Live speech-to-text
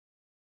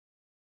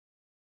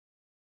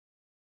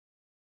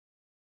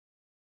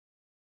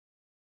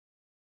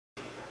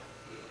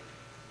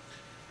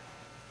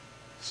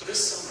So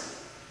this summer,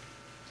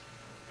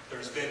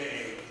 there's been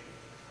a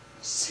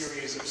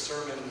series of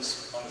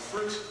sermons on the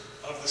fruit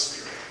of the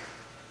Spirit.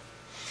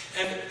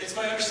 And it's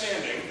my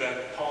understanding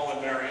that Paul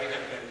and Mary have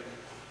been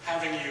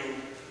having you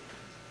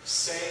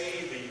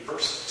say the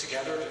verse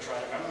together to try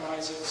to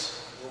memorize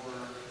it over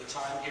the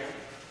time here.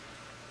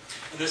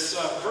 And this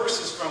verse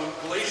is from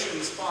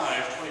Galatians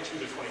 5, 22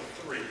 to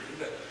 23,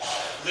 that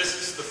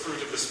lists the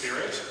fruit of the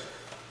Spirit.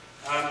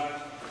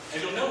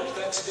 And you'll note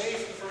that today,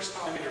 for the first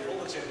time in your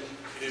bulletin,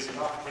 it is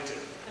not printed.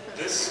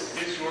 This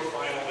is your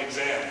final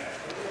exam.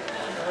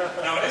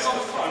 Now, it is on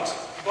the front,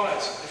 but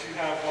if you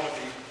have one of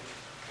the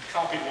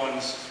copied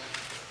ones,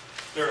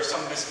 there are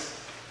some missing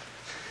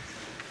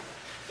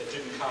that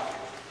didn't copy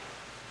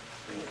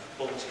the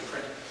bulletin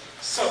print.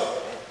 So,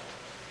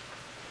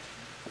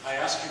 I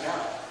ask you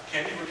now,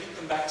 can you repeat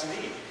them back to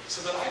me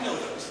so that I know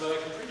them, so that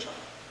I can preach on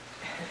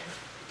them?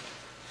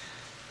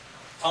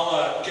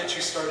 I'll get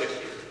you started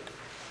here.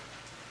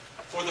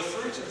 For the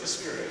fruit of the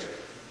Spirit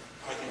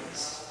are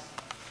these: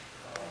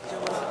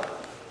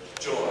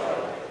 joy,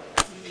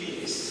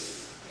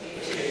 peace,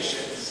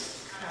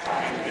 patience,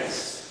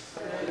 kindness,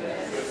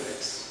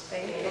 goodness,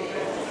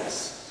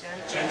 faithfulness,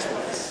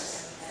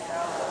 gentleness,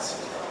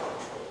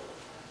 self-control.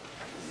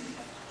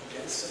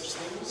 Against such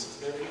things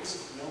there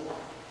is no law.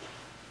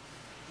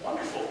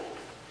 Wonderful.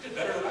 You did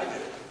better than I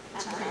did.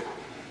 That's great.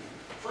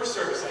 First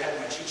service, I had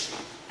my cheat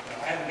sheet.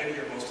 I hadn't been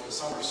here most of the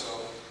summer,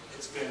 so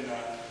it's been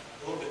a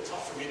little bit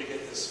tough for me to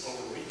get this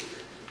over the week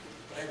here.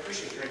 But I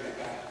appreciate hearing that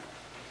back.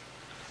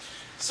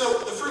 So,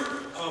 the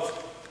fruit of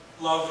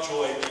love,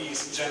 joy,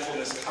 peace,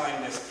 gentleness,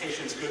 kindness,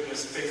 patience,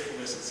 goodness,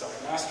 faithfulness, and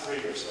self-mastery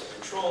or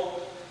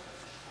self-control.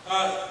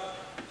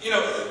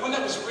 When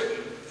that was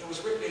written, it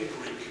was written in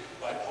Greek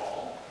by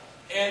Paul.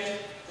 And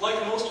like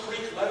most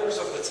Greek letters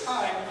of the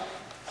time,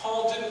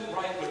 Paul didn't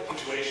write with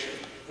punctuation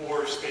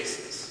or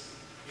spaces.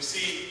 You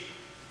see,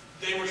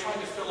 they were trying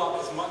to fill up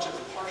as much of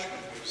the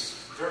parchment, which was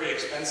very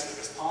expensive,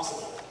 as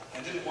possible,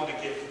 and didn't want to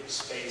give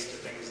space to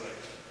things like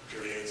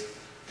periods,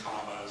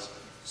 commas,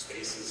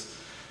 spaces.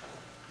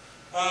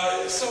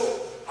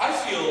 So I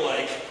feel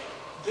like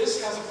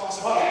this has a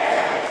possibility of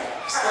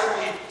having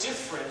slightly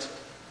different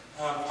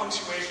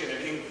punctuation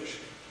in English.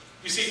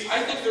 You see,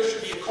 I think there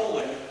should be a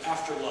colon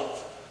after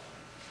love.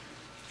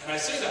 And I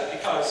say that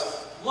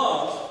because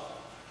love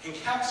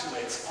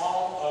encapsulates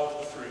all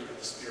of the fruit of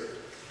the Spirit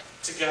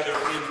together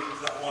in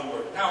that one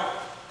word. Now,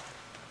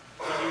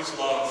 we use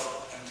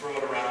love and throw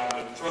it around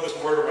and throw this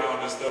word around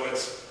as though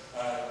it's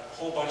a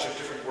whole bunch of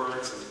different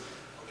words, and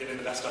I'll get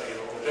into that study in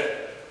a little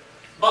bit.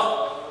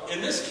 But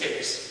in this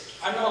case,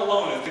 I'm not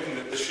alone in thinking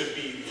that this should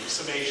be the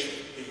summation,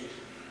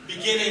 the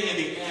beginning and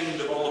the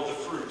end of all of the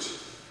fruit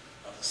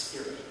of the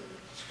Spirit.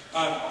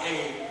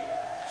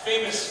 A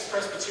famous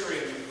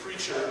Presbyterian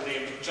preacher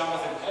named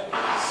Jonathan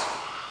Edwards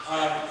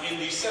in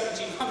the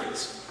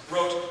 1700s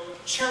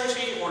wrote,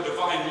 "Charity or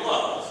divine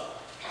love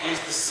is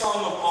the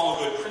sum of all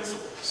good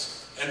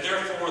principles, and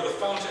therefore the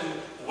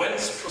fountain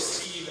whence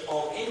proceed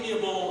all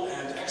amiable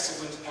and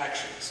excellent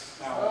actions."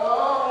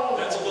 Now,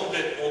 that's a little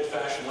bit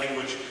old-fashioned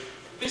language.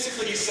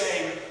 Basically, he's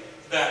saying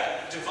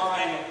that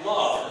divine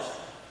love,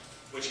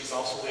 which he's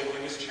also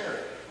labeling as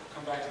charity, we'll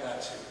come back to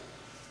that too,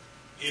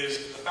 is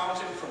the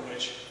fountain from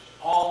which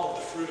all of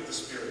the fruit of the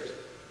Spirit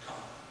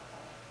come.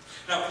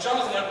 Now,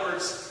 Jonathan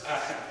Edwards,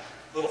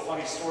 little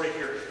funny story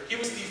here, he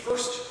was the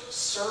first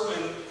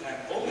sermon, and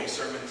only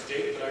sermon to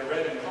date, that I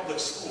read in public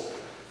school.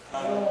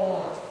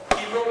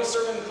 He wrote a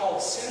sermon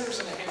called "Sinners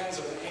in the Hands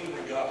of an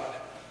Angry God."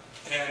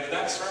 And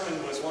that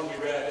sermon was one we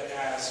read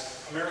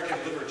as American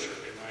literature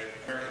in my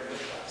American Lit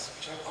class,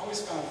 which I've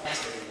always found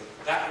fascinating.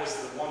 That was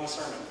the one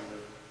sermon we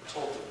were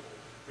told to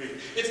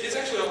read. It's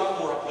actually a lot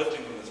more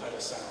uplifting than the title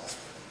sounds.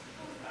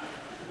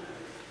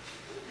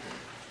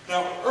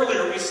 Now,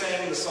 earlier we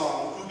sang the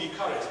song "Ubi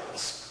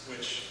Caritas,"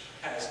 which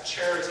has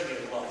charity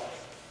and love.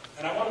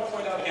 And I want to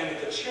point out again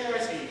that the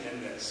charity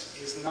in this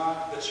is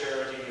not the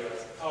charity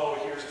of, oh,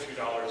 here's a few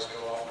dollars,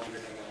 go off and do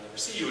your thing, I'll never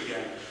see you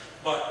again.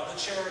 But the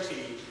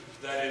charity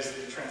that is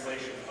the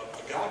translation of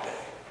agape,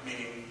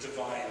 meaning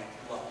divine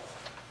love.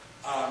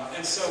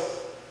 And so,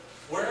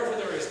 wherever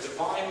there is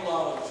divine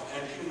love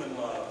and human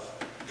love,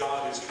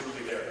 God is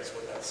truly there. That's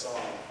what that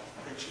song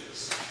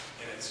preaches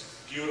in its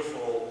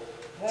beautiful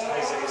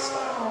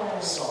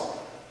Taizé-style song.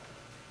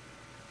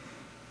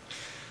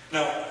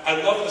 Now,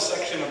 I love the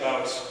section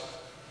about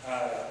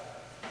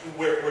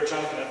where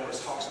Jonathan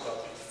Edwards talks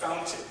about the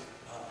fountain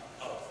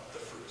of the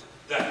fruit.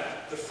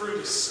 That the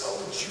fruit is so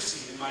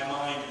juicy in my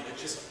mind that it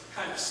just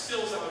kind of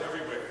spills out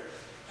everywhere.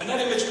 And that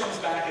image comes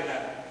back in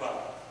that,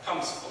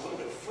 comes a little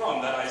bit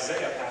from that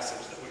Isaiah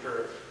passage that we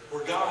heard,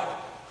 where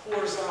God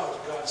pours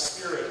out God's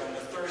Spirit on the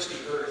thirsty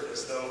earth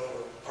as though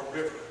it were a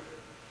river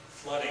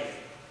flooding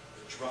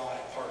the dry,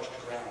 parched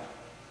ground.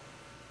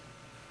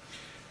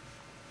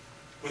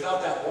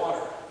 Without that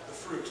water, the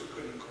fruit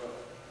couldn't grow.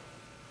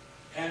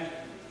 And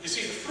you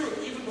see, the fruit,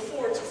 even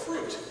before it's a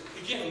fruit,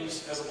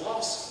 begins as a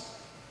blossom.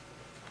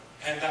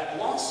 And that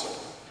blossom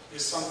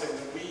is something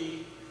that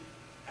we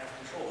have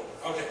control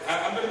over. Okay,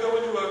 I'm going to go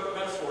into a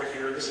metaphor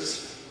here. This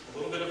is a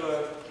little bit of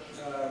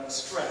a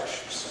stretch,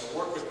 so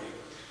work with me.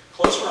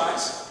 Close your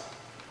eyes.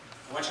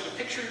 I want you to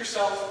picture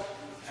yourself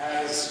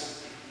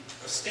as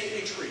a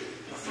stately tree,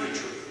 a fruit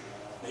tree.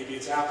 Maybe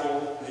it's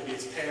apple, maybe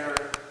it's pear,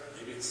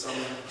 maybe it's some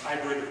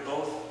hybrid of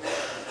both.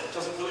 It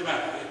doesn't really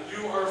matter.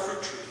 You are a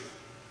fruit tree.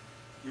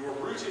 You are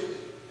rooted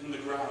in the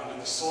ground, in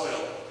the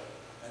soil,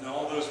 and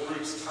all those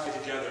roots tie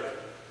together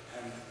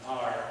and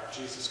are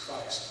Jesus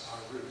Christ,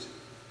 our root.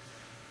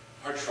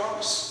 Our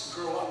trunks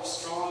grow up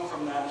strong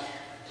from that,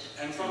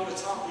 and from the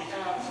top we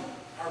have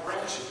our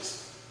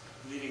branches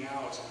leading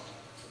out,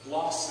 the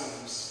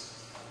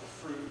blossoms of the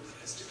fruit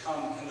that is to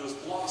come, and those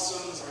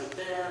blossoms are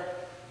there,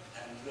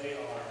 and they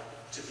are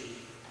to be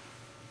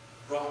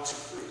brought to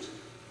fruit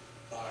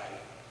by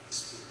the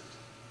Spirit.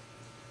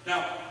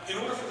 Now, in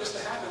order for this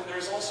to happen,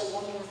 there's also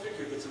one more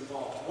figure that's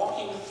involved.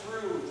 Walking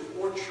through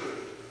the orchard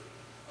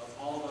of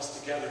all of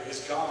us together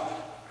is God,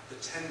 the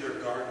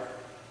tender gardener,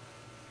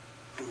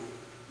 who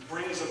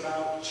brings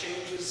about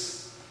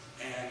changes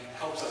and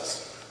helps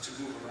us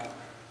to move around.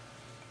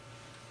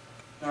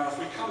 Now, if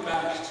we come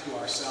back to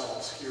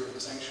ourselves here in the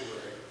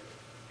sanctuary,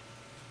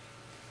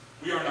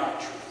 we are not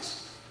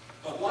trees.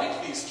 But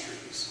like these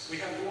trees, we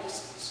have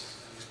blossoms.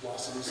 And these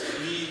blossoms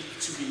need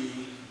to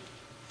be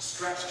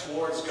stretched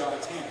towards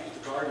God's hand,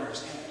 the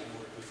gardener's hand, in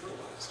order to be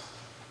fertilized,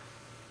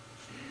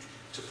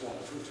 to form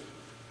fruit.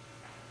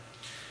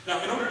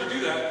 Now, in order to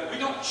do that, we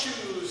don't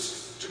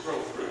choose to grow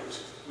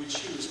fruit. We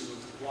choose to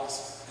move the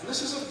blossom. And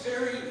this is a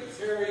very,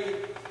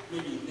 very,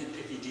 maybe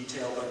nitpicky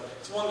detail, but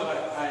it's one that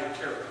I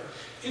care about.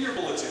 In your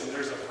bulletin,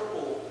 there's a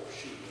purple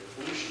sheet,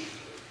 a blue sheet,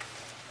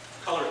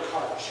 a colored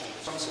card sheet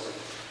of some sort.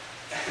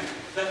 And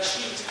that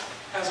sheet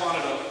has on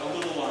it a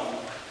little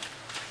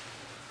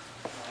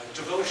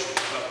devotion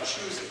about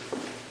choosing.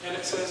 And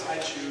it says, I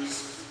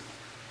choose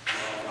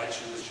love, I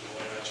choose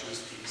joy, I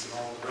choose peace, and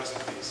all the rest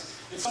of these.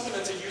 It's something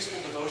that's a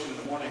useful devotion in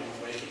the morning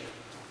when waking.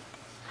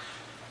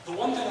 The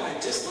one thing I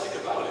dislike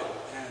about it,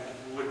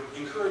 and would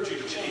encourage you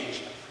to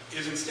change,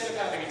 is instead of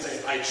having it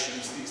say, I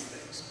choose these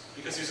things,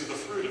 because these are the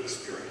fruit of the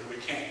Spirit, and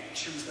we can't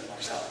choose them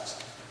ourselves.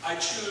 I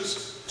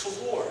choose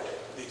toward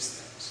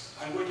these things.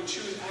 I'm going to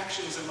choose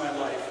actions in my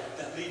life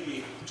that lead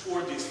me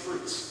toward these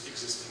fruits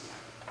existing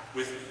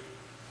with me.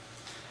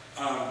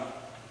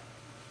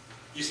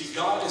 You see,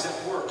 God is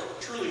at work,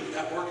 truly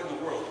at work in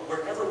the world,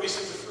 wherever we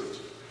see the fruit.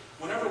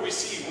 Whenever we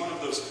see one of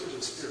those fruit of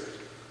the Spirit,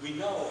 we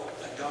know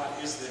that God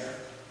is there.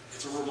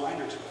 It's a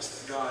reminder to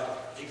us that God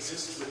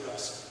exists with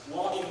us,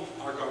 walking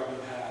our garden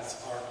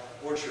paths, our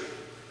orchard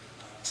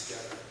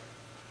together.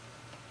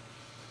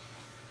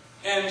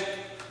 And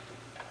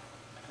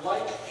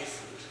like a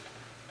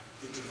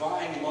fruit, the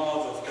divine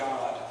love of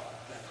God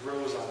that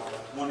grows on our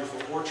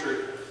wonderful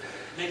orchard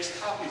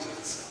makes copies of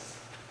itself.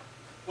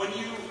 When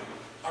you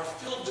are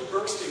filled to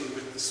bursting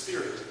with the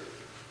Spirit,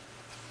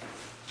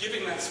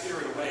 giving that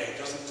Spirit away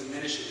doesn't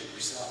diminish it in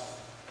yourself.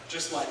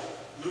 Just like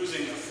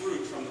losing a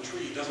fruit from the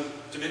tree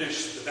doesn't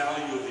diminish the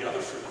value of the other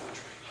fruit of the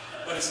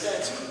tree. But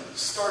instead,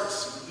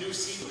 starts new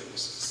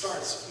seedlings,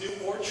 starts new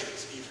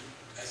orchards even,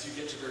 as you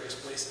get to various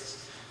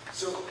places.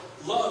 So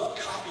love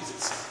copies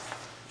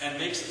itself and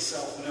makes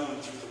itself known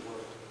through the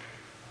world.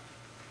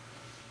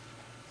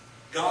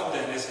 God,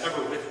 then, is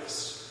ever with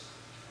us.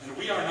 And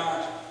we are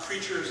not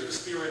creatures of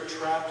spirit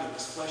trapped in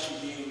this fleshy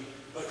being,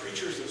 but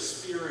creatures of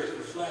spirit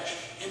and flesh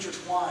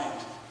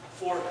intertwined.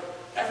 For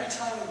every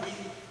time we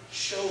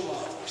show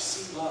love or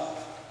see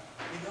love,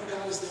 we know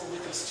God is there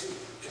with us too.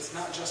 It's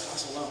not just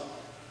us alone.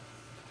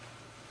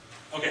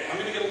 Okay, I'm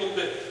going to get a little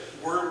bit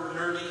word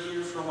nerdy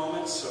here for a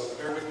moment, so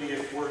bear with me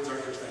if words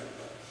aren't your thing.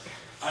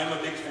 But I'm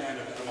a big fan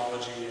of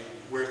etymology and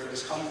where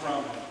things come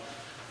from.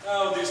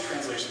 And, these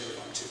translations are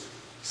fun too.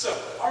 So,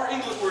 our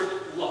English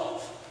word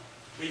love.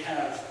 We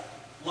have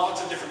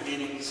lots of different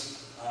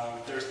meanings.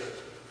 There's the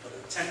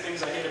 10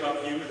 things I hate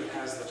about you that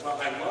has the, well,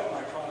 I love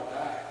my Prada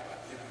bag,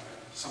 but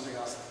something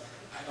else.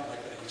 I don't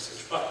like that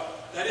usage.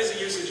 But that is a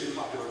usage in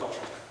popular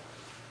culture.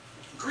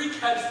 Greek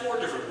had 4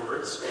 different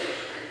words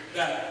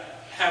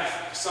that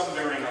have some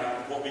bearing on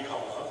what we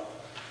call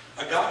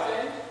love.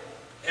 Agape,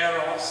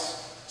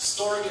 eros,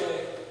 storge,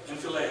 and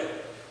phileo.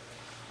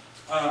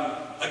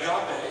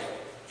 Agape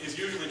is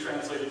usually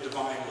translated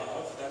divine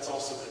love. That's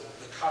also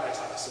the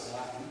caritas in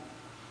Latin.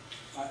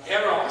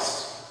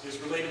 Eros is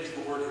related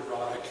to the word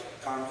erotic.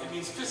 It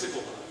means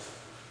physical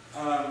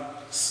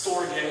love.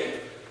 Storge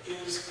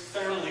is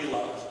family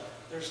love.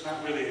 There's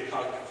not really a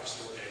cognate for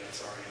storge, I'm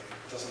sorry.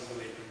 It doesn't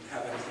really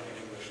have anything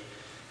in English.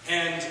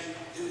 And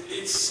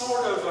it's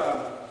sort of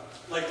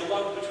like the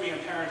love between a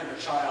parent and a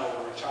child,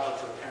 or a child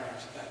for a parent,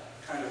 that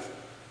kind of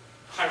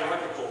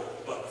hierarchical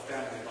but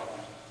family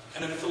bond.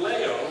 And then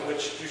phileo,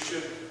 which you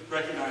should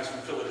recognize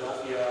from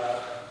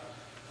Philadelphia,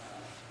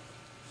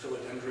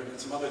 philodendron, and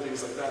some other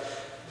things like that,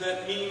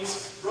 that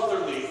means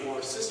brotherly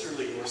or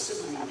sisterly or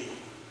siblingly,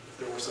 if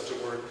there were such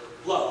a word,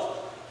 love.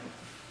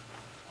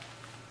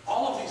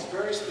 All of these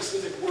very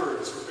specific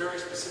words for very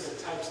specific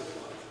types of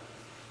love.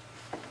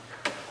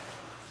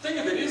 The thing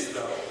of it is,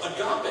 though,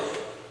 agape,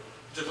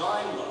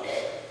 divine love,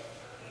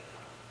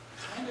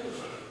 kind of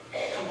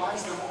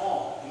combines them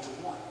all into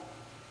one.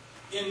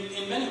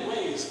 In many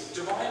ways,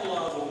 divine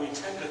love, when we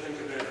tend to think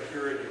of it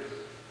here in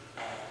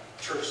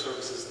church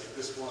services like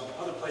this one,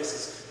 other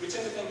places, we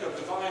tend to think of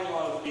divine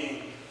love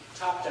being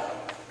top-down.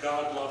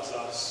 God loves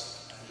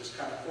us and just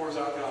kind of pours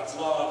out God's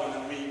love, and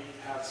then we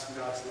have some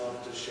God's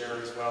love to share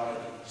as well, and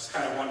just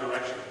kind of one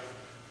direction.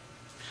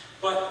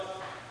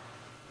 But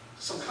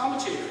some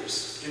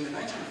commentators in the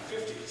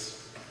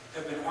 1950s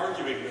have been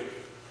arguing that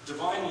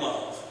divine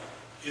love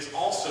is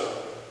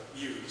also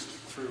used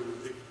through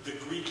the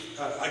Greek,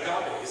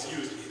 agape is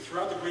used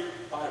throughout the Greek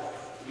Bible,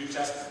 the New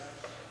Testament.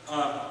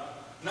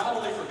 Not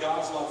only for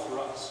God's love for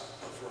us,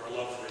 but for our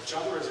love for each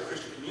other as a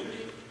Christian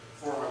community,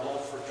 for our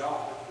love for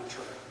God in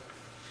return.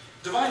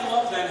 Divine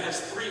love then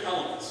has three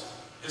elements: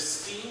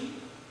 esteem,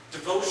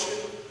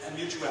 devotion, and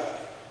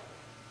mutuality.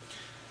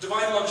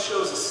 Divine love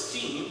shows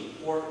esteem,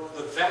 or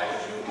the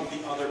value of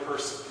the other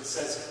person. It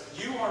says,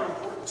 you are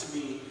important to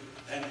me,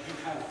 and you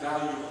have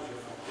value of your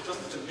own. It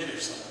doesn't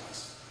diminish someone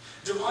else.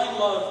 Divine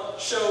love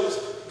shows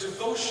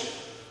devotion,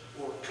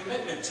 or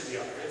commitment to the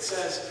other. It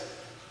says,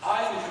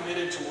 I am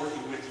committed to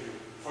working with you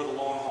for the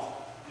long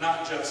haul,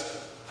 not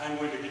just, I'm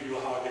going to give you a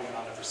hug and then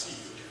I'll never see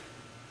you again.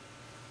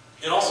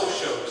 It also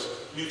shows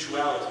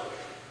mutuality,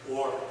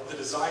 or the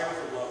desire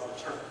for love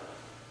returned.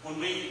 When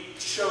we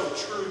show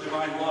true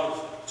divine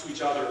love to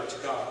each other or to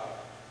God,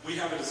 we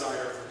have a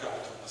desire for God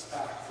to love us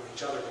back, for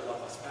each other to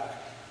love us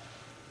back.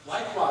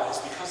 Likewise,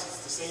 because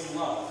it's the same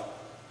love,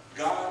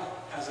 God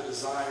has a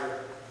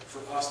desire for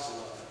us to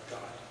love God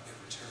in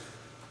return.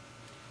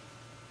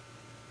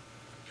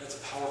 That's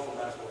a powerful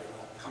metaphor, and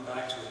I'll come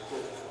back to a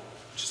quote that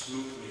just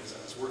moved me as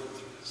I was working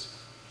through this.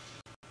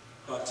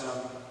 But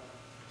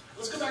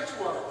let's go back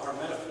to our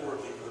metaphor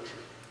of the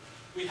orchard.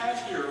 We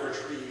have here our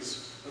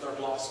trees with our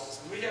blossoms,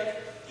 and we have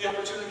the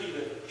opportunity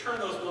to turn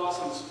those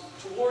blossoms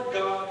toward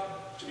God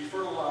to be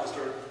fertilized,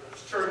 or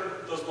to turn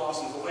those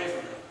blossoms away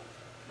from Him.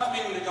 Not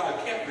meaning that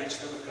God can't reach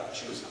them if God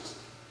chooses,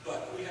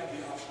 but we have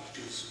the option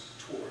to choose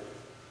toward.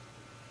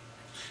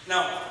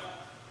 Now,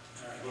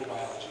 all right, a little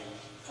biology.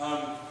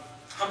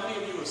 How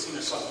many of you have seen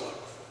a sunflower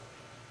before?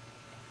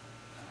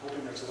 I'm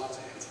hoping there's lots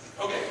of hands.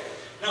 Okay.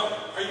 Now,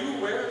 are you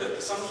aware that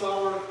the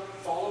sunflower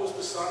follows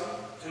the sun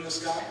in the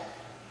sky?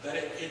 That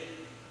it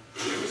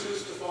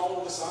chooses to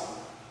follow the sun?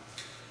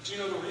 Do you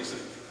know the reason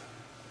for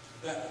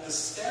that? That the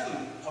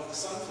stem of the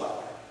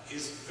sunflower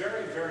is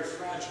very, very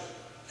fragile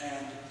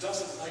and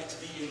doesn't like to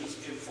be in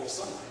full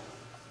sunlight,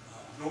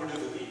 nor do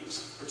the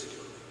leaves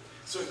particularly.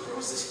 So it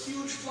grows this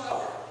huge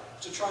flower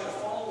to try to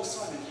follow the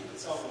sun and keep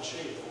itself in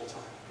shade the whole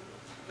time.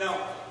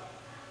 Now,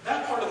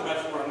 that part of the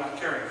metaphor I'm not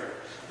caring for,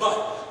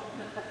 but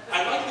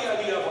I like the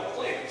idea of a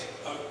plant,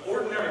 an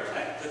ordinary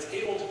plant, that's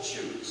able to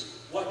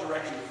choose what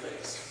direction to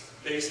face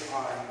based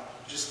on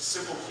just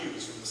simple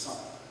cues from the sun.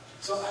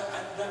 So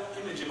that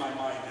image in my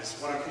mind is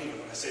what I'm thinking of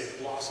when I say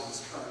the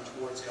blossoms turn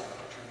towards God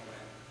or turn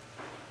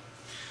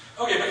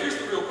away. Okay, but here's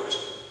the real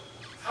question.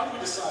 How do we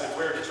decide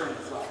where to turn the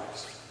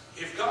flowers?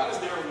 If God is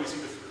there when we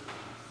see the fruit,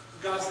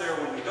 God's there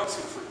when we don't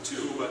see the fruit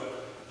too, but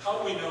how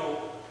do we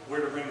know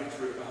where to bring that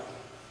fruit about?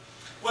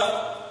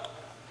 Well,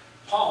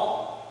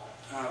 Paul,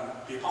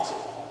 the Apostle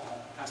Paul,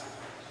 Pastor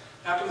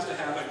Paul, happens to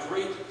have a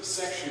great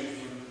section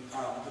in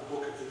the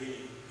book, the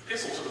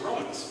Epistle to the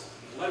Romans,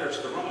 the letter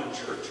to the Roman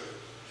church,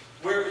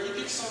 where he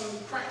gives some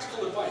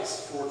practical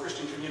advice for a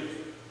Christian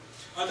community.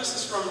 This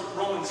is from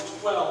Romans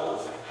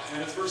 12,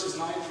 and it's verses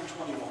 9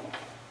 through 21.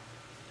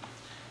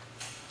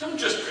 Don't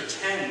just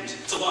pretend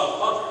to love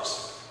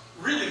others.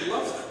 Really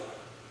love them.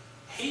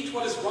 Hate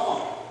what is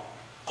wrong.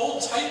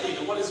 Hold tightly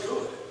to what is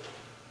good.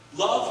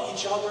 Love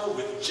each other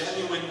with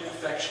genuine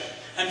affection,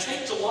 and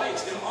take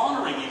delight in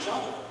honoring each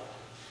other.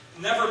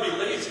 Never be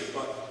lazy,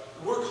 but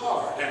work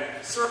hard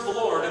and serve the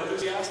Lord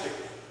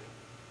enthusiastically.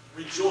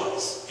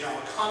 Rejoice in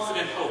our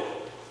confident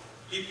hope.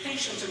 Be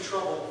patient in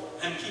trouble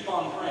and keep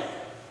on praying.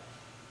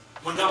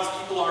 When God's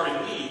people are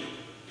in need,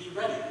 be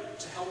ready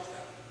to help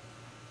them.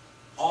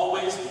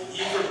 Always be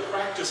eager to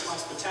practice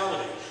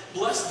hospitality.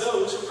 Bless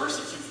those who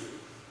persecute you.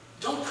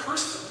 Don't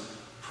curse them.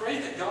 Pray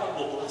that God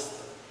will bless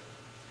them.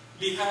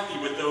 Be happy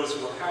with those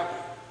who are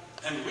happy,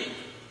 and weep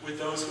with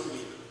those who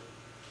weep.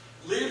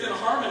 Live in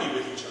harmony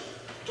with each other.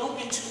 Don't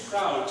be too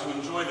proud to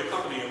enjoy the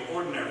company of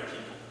ordinary people.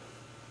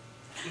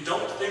 And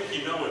don't think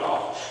you know it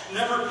all.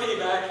 Never pay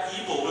back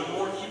evil with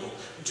more evil.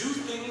 Do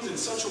things in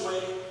such a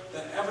way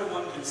that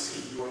everyone can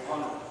see you are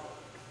honorable.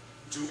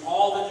 Do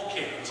all that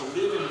you can to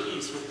live in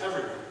peace with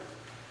everyone.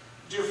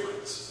 Dear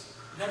friends,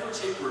 never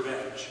take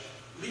revenge.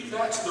 Leave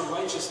that to the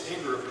righteous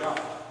anger of God.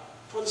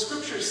 For the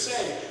scriptures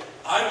say,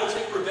 I will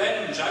take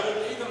revenge, I will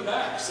pay them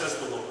back, says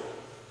the Lord.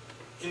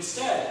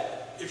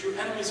 Instead, if your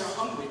enemies are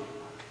hungry,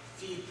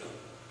 feed them.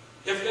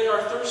 If they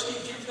are thirsty,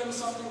 give them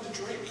something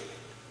to drink.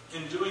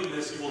 In doing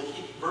this, you will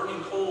keep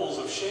burning coals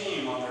of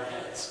shame on their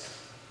heads.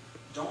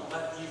 Don't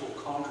let evil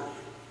conquer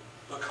you,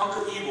 but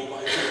conquer evil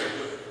by doing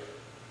good.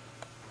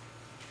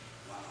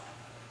 Wow.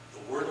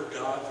 The word of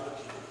God for the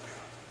people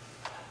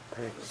of God.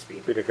 Thanks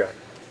be to God.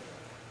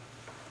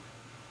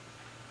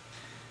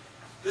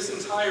 This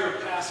entire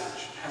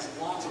passage has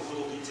lots of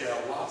little detail,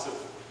 lots of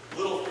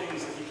little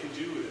things that we can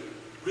do that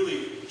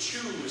really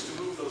choose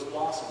to move those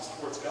blossoms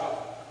towards God.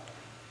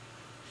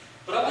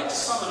 But I'd like to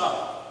sum it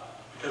up,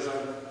 because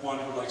I'm one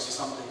who likes to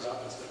sum things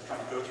up instead of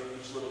trying to go through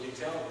each little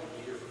detail. We'll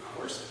be here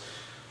for hours.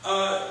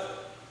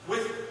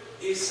 With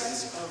a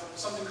sense of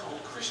something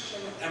called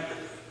Christian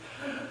empathy.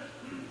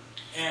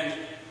 And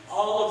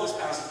all of this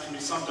passage can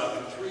be summed up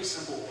in three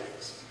simple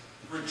things.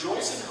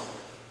 Rejoice in hope,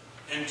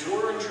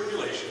 endure in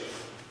tribulation,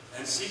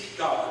 and seek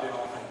God in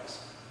all things.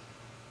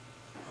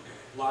 Okay,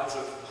 lots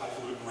of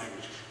highfalutin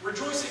language.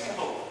 Rejoicing in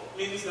hope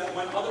means that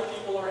when other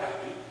people are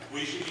happy,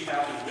 we should be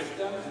happy with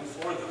them and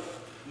for them.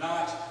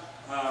 Not,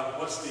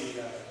 what's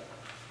the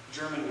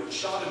German word,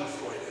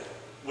 Schadenfreude,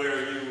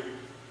 where you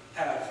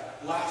have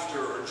laughter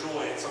or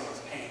joy at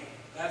someone's pain.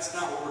 That's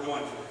not what we're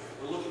going for here.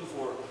 We're looking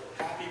for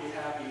happy with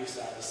happy,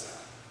 sad with sad.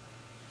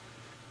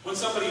 When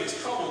somebody is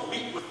troubled,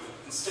 weep with them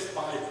and stick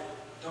by them.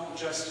 Don't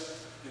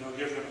just,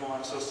 give them, oh,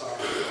 I'm so sorry,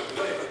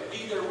 away, but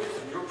be there with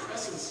them. Your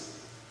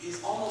presence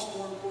is almost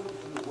more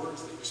important than the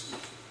words that you speak.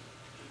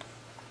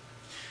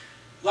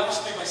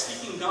 Lastly, by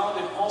seeking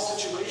God in all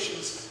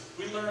situations,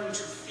 we learn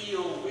to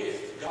feel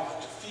with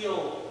God, to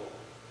feel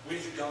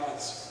with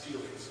God's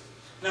feelings.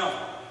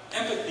 Now,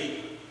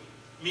 empathy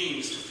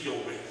means to feel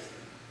with.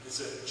 It's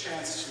a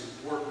chance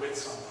to work with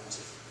someone,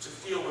 to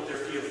feel what they're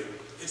feeling.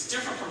 It's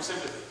different from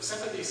sympathy.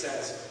 Sympathy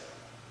says,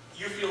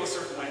 you feel a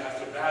certain way, I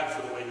feel bad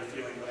for the way you're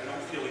feeling, but I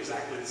don't feel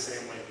exactly the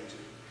same way you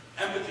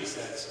do. Empathy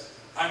says,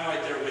 I'm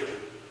right there with you,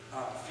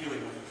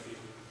 feeling what you feel.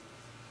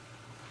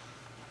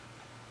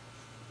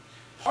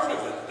 Part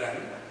of that, then,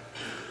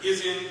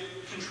 is in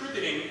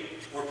contributing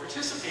or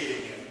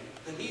participating in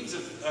the needs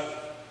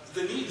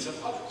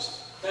of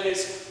others. That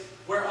is,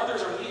 where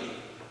others are needy.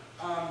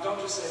 Don't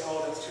just say,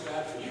 oh, that's too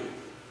bad for you,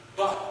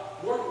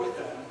 but work with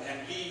them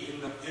and be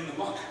in the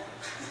muck,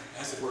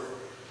 as it were.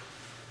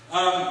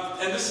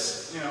 And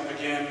this,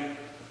 again,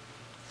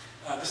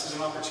 this is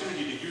an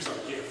opportunity to use our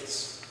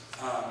gifts.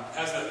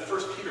 As the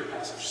 1 Peter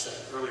passage said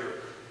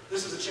earlier,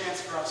 this is a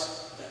chance for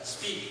us to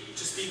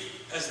speak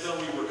as though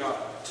we were God,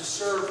 to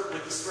serve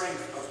with the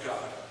strength of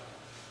God.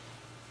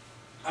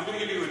 I'm going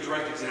to give you a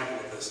direct example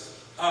of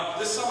this.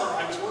 This summer,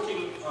 I was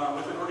working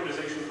with an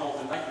organization called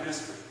the Night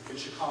Ministry in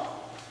Chicago.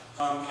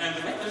 And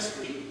the Night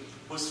Ministry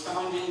was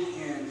founded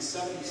in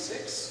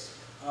 '76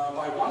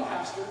 by one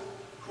pastor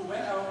who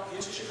went out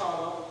into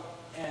Chicago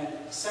and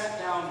sat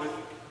down with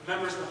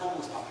members of the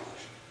homeless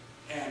population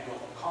and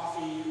brought them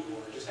coffee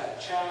or just had a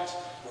chat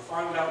or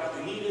found out what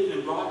they needed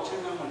and brought it to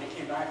them when they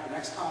came back the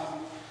next time.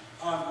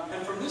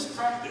 And from this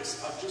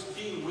practice of just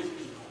being with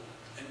people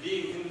and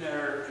being in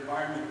their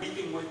environment,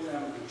 weeping with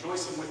them,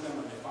 rejoicing with them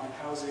when they find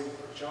housing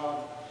or a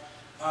job,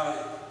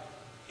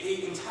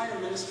 an entire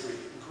ministry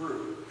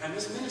grew. And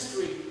this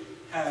ministry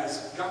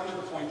has gotten to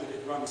the point that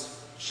it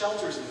runs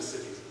shelters in the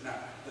cities now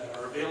that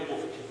are available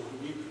for people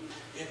who need them.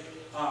 It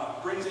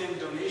brings in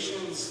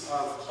donations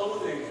of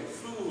clothing and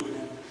food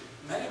and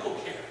medical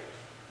care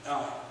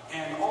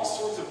and all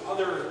sorts of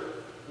other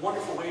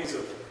wonderful ways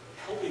of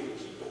helping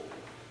people.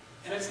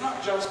 And it's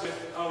not just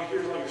with, oh,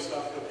 here's all your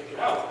stuff, go pick it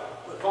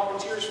out, but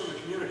volunteers from the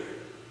community.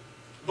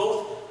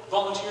 Both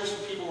volunteers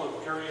from people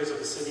of areas of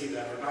the city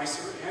that are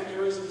nicer and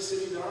areas of the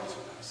city that aren't so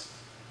nice.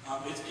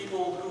 It's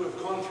people who have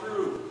gone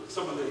through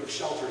some of the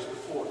shelters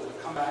before that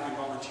have come back and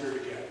volunteered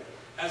again,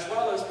 as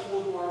well as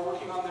people who are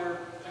working on their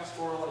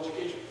pastoral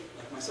education,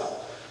 like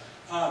myself.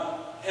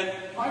 And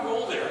my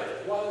role there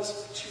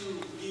was to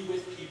be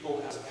with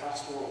people as a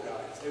pastoral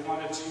guide. If they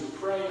wanted to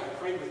pray, I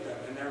prayed with them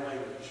in their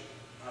language.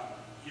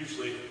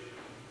 Usually,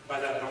 by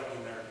that I don't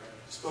mean their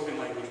spoken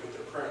language, but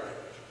their prayer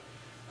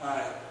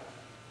language.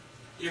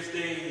 If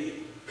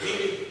they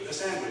needed a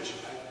sandwich,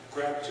 I'd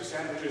grab 2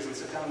 sandwiches and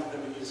sit down with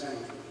them and eat a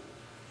sandwich with them.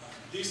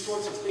 These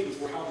sorts of things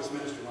were how this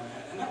ministry went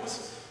ahead. And that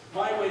was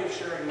my way of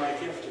sharing my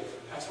gift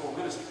of pastoral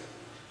ministry.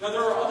 Now,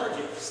 there are other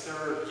gifts. There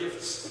are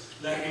gifts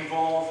that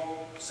involve,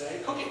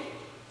 say, cooking.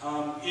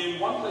 In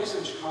one place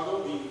in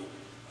Chicago,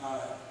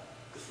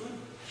 the food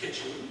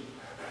kitchen,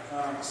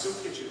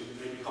 soup kitchen,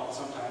 maybe called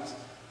sometimes,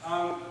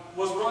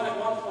 was run at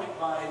one point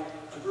by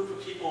a group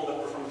of people that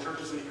were from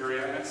churches in the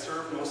area, and it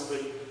served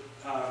mostly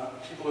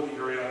people in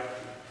the area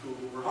who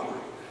were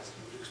hungry, as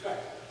you would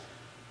expect.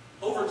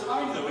 Over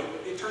time, though,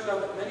 it turned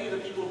out that many of the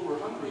people who were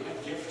hungry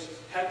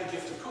had the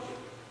gift of cooking,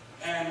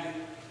 and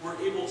were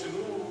able to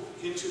move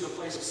into the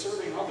place of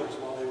serving others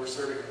while they were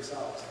serving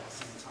themselves at the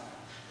same time.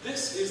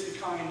 This is the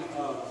kind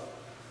of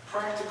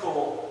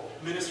practical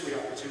ministry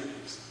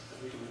opportunities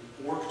that we can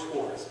work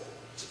towards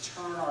to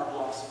turn our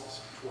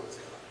blossoms towards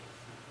God.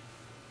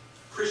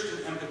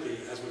 Christian empathy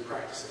as we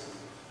practice it.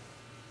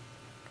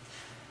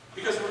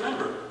 Because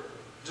remember,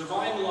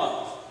 divine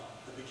love,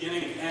 the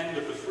beginning and end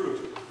of the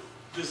fruit,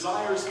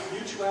 desires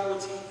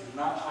mutuality and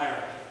not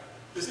hierarchy.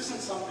 This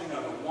isn't something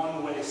of a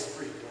one-way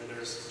street where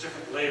there's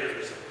different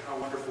layers of how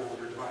wonderful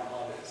your divine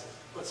love is,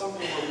 but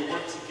something where we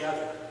work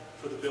together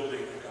for the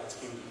building of God's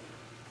kingdom.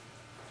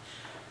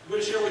 I'm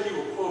going to share with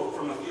you a quote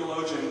from a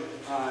theologian.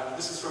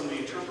 This is from the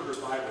Interpreter's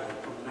Bible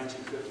from the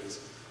 1950s.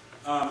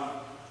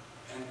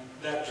 And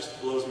that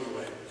just blows me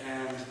away.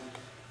 And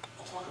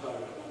I'll talk about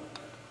it a moment.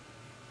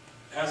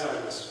 As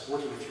I was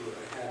working through it,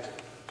 I had to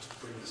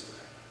bring this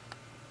back.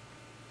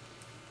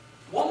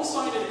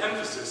 One-sided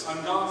emphasis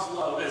on God's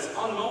love as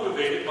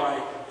unmotivated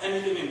by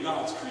anything in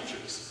God's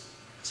creatures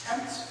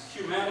tempts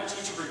humanity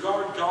to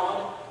regard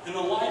God in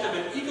the light of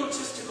an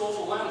egotistical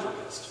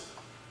philanthropist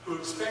who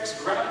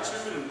expects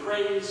gratitude and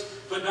praise,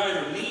 but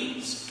neither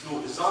needs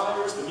nor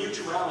desires the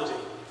mutuality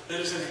that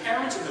is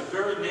inherent in the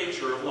very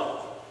nature of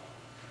love.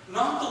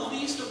 Not the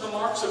least of the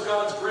marks of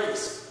God's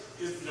grace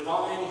is the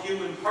divine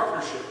human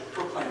partnership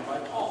proclaimed by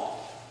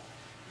Paul.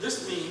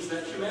 This means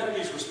that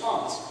humanity's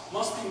response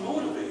must be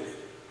motivated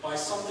by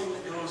something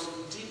that goes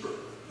deeper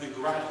than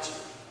gratitude.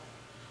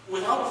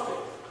 Without a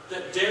faith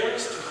that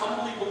dares to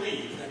humbly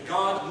believe that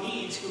God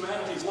needs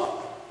humanity's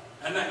love,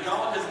 and that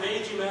God has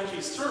made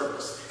humanity's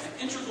service an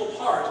integral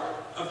part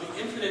of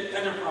the infinite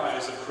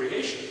enterprise of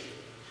creation,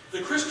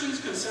 the Christian's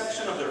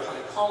conception of their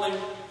high calling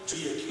to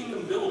be a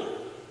kingdom builder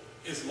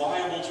is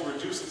liable to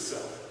reduce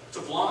itself to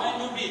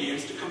blind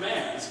obedience to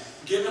commands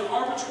given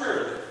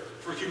arbitrarily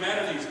for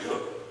humanity's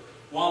good,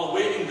 while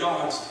awaiting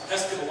God's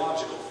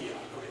eschatological fiat.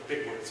 Okay,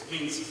 big words. It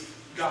means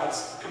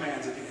God's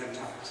commands at the end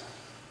times.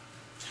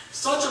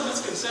 Such a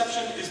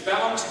misconception is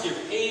bound to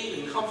give aid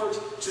and comfort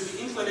to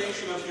the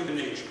inclination of human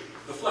nature,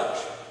 the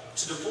flesh,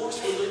 to divorce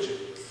religion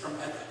from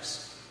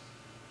ethics.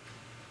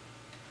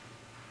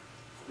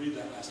 I'll read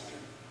that last again.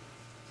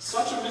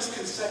 Such a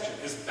misconception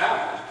is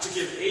bound to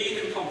give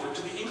aid and comfort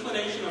to the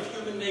inclination of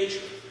human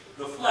nature,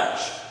 the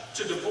flesh,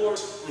 to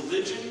divorce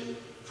religion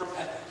from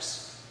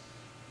ethics.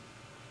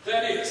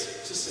 That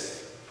is to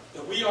say,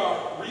 that we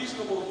are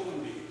reasonable human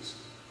beings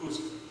who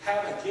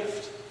have a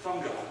gift from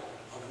God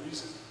of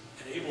reason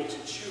and able to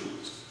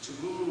choose to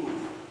move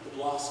the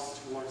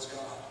blossom towards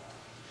God.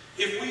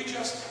 If we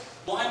just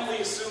blindly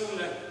assume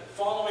that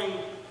following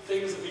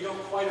things that we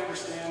don't quite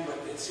understand, but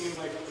it seems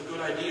like a good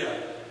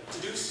idea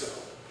to do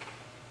so,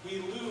 we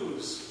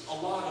lose a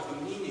lot of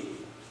the meaning,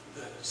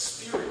 the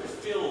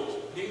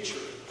spirit-filled nature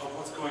of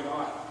what's going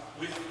on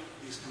with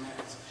these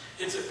commands.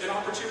 It's an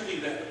opportunity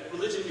that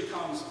religion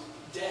becomes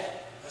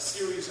dead, a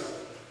series of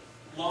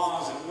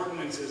laws and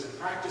ordinances and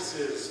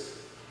practices,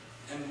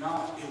 and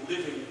not a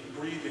living,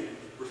 breathing,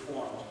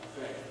 reformed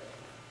faith.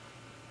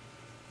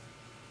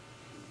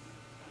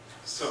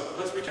 So,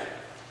 let's recap.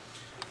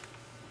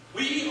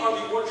 We are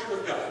the orchard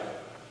of God,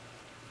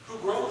 who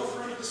grow the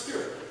fruit of the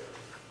Spirit.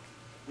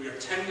 We are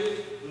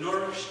tended,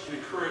 nourished, and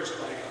encouraged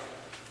by God.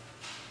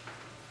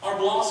 Our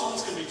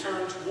blossoms can be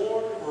turned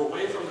toward or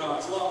away from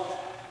God's love,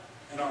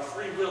 and our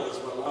free will is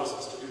what allows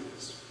us to do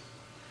this.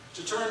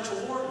 To turn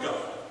toward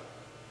God,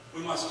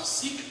 we must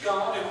seek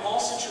God in all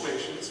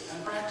situations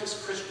and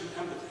practice Christian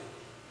empathy.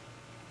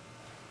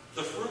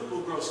 The fruit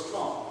will grow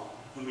strong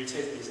when we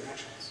take these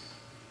actions.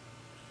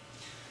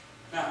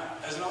 Now,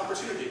 as an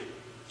opportunity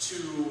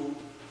to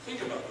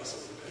think about this a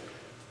little bit,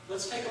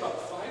 let's take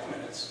about 5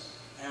 minutes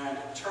and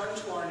turn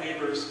to our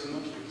neighbors in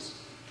the pews,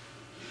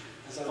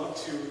 as I'd love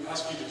to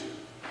ask you to do,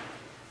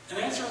 and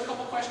answer a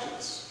couple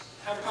questions.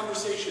 Have a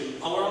conversation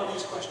around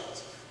these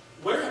questions.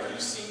 Where have you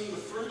seen the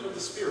fruit of the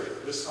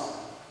Spirit this summer?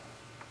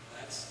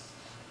 That's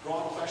a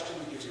broad question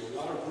that gives you a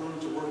lot of room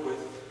to work with.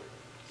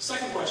 The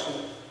second question,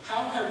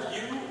 how have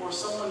you or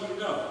someone you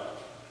know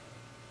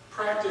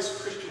practiced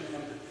Christian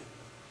empathy?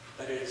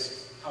 That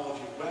is, how have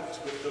you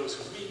wept with those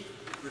who weep,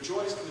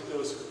 rejoiced with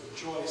those who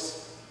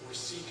rejoice, or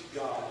seek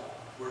God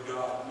where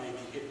God may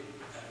be hidden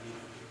at need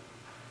of you?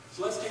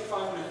 So let's take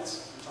 5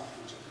 minutes and talk to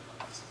each other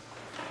about this.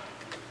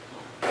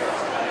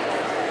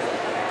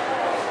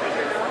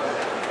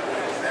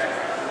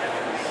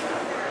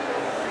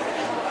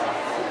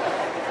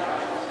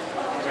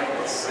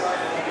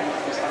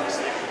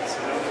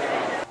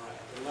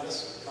 Let us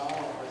bow our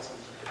hearts and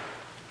pray.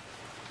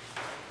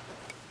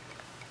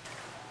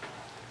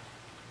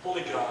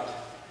 Holy God,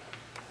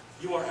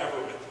 you are ever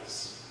with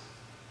us.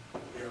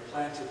 We are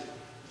planted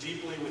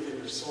deeply within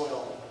your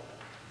soil.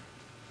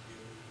 You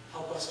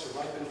help us to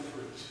ripen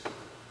fruit,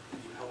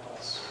 and you help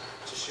us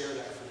to share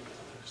that fruit with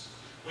others.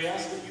 We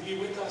ask that you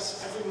be with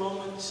us every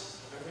moment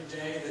of every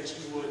day, that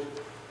you would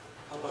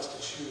help us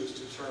to choose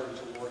to turn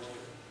toward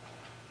you,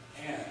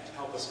 and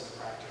help us in the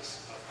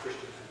practice of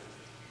Christian empathy.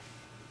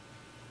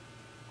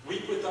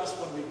 Weep with us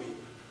when we weep.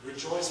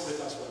 Rejoice with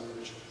us when we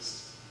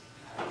rejoice.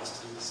 And help us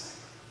to do the same.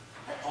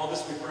 All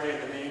this we pray in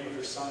the name of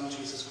your Son,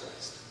 Jesus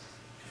Christ.